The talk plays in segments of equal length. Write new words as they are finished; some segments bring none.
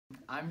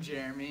I'm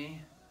Jeremy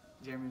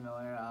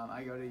Miller.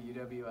 I go to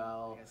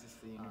UWL, I guess it's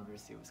the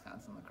University of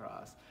Wisconsin-La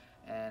Crossei,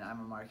 and I'm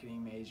a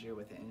marketing major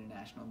with an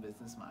international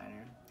business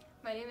minor.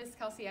 My name is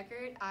Kelsie.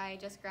 I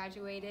just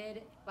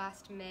graduated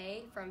last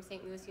May from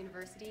St. Louis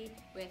University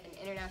with an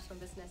international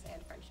business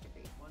and French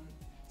degree.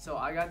 So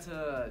I got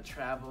to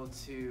travel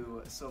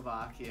to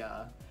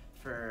Slovakia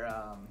for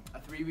a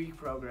 3-week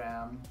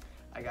program.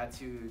 I got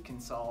to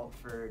consult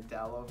for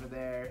Dell over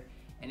there,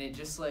 and it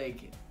just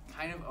like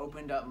kind of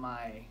opened up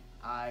my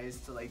eyes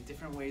to like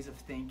different ways of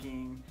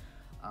thinking.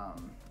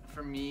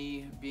 For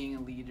me, being a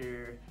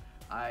leader,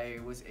 I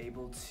was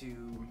able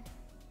to,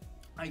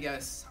 I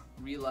guess,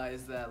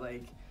 realize that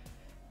like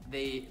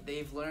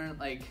they've learned,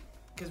 like,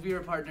 because we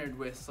were partnered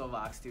with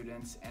Slovak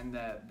students, and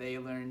that they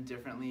learn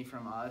differently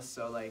from us,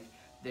 so like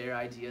their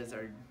ideas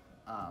are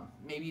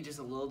maybe just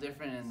a little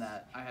different, and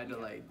that I had to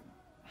like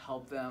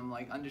help them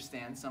like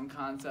understand some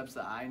concepts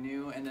that I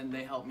knew, and then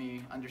they helped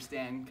me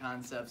understand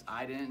concepts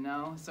I didn't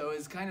know. So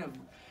it's kind of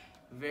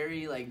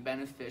very like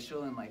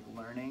beneficial in like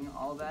learning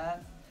all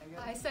that.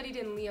 I studied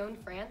in Lyon,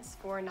 France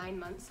for 9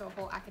 months, so a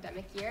whole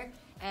academic year.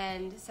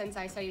 And since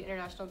I studied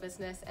international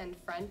business and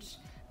French,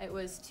 it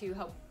was to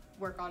help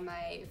work on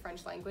my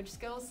French language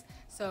skills.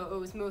 So it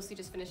was mostly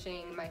just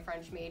finishing my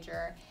French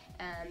major.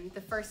 And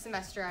the first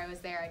semester I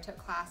was there, I took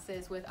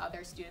classes with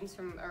other students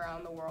from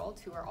around the world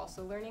who are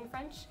also learning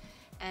French.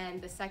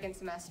 And the second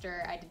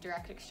semester, I did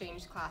direct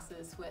exchange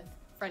classes with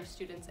French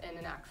students in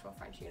an actual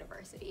French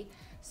university.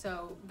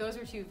 So those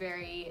were two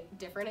very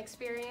different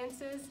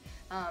experiences.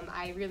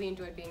 I really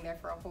enjoyed being there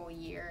for a whole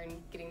year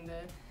and getting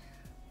the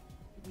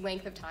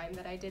length of time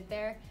that I did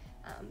there.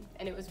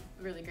 And it was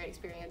a really great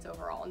experience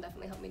overall, and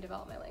definitely helped me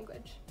develop my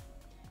language.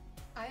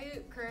 I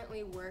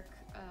currently work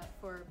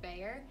for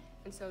Bayer,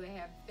 and so they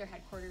have their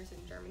headquarters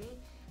in Germany.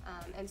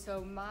 And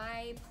so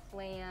my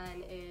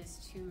plan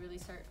is to really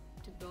start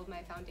to build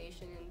my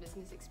foundation and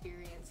business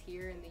experience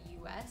here in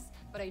the US,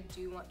 but I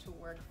do want to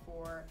work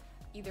for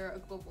either a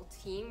global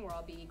team where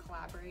I'll be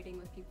collaborating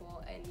with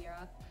people in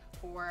Europe,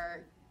 or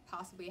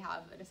possibly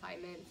have an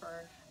assignment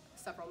for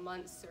several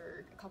months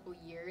or a couple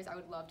years. I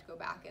would love to go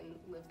back and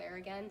live there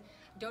again.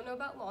 Don't know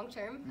about long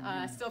term,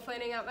 still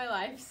planning out my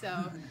life,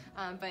 so,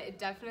 but it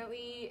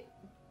definitely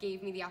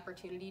gave me the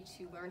opportunity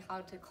to learn how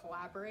to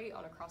collaborate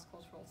on a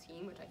cross-cultural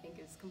team, which I think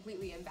is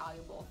completely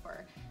invaluable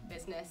for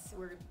business.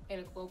 We're in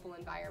a global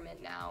environment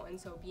now, and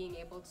so being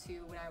able to,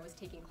 when I was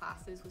taking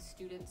classes with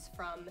students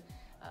from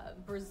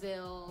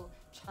Brazil,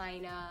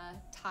 China,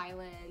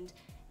 Thailand,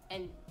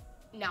 and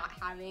not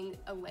having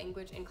a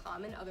language in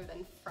common other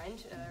than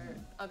French, or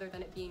other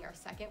than it being our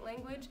second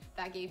language,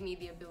 that gave me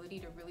the ability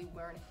to really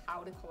learn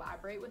how to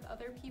collaborate with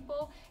other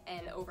people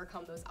and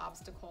overcome those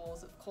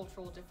obstacles of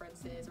cultural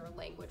differences or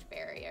language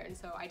barrier. And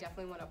so I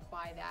definitely want to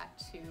apply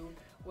that to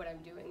what I'm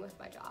doing with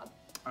my job.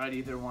 I'd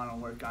either want to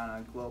work on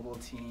a global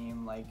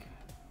team, like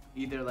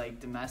either like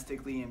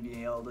domestically and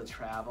being able to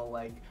travel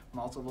like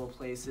multiple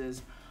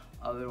places,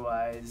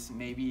 otherwise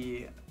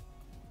maybe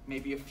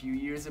a few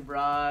years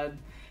abroad,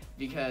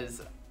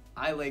 because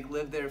I like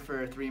lived there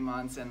for 3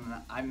 months and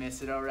I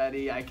miss it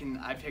already. I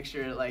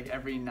picture it like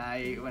every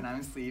night when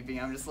I'm sleeping.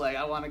 I'm just like,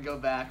 I want to go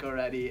back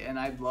already, and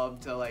I'd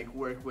love to like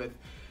work with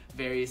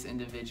various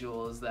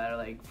individuals that are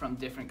like from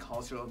different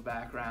cultural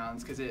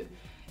backgrounds, because it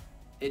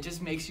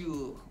just makes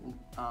you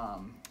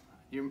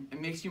it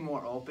makes you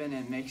more open,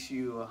 and makes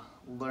you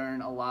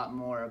learn a lot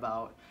more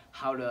about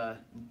how to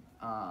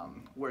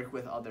work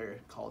with other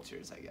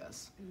cultures, I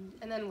guess.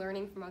 And then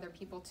learning from other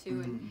people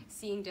too, and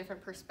seeing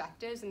different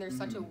perspectives, and there's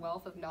such a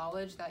wealth of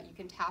knowledge that you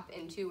can tap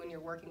into when you're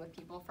working with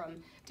people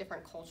from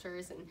different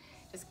cultures, and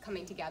just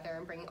coming together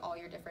and bringing all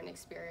your different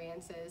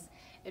experiences.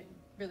 It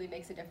really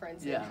makes a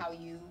difference in how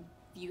you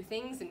view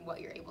things and what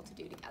you're able to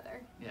do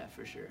together. Yeah,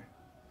 for sure.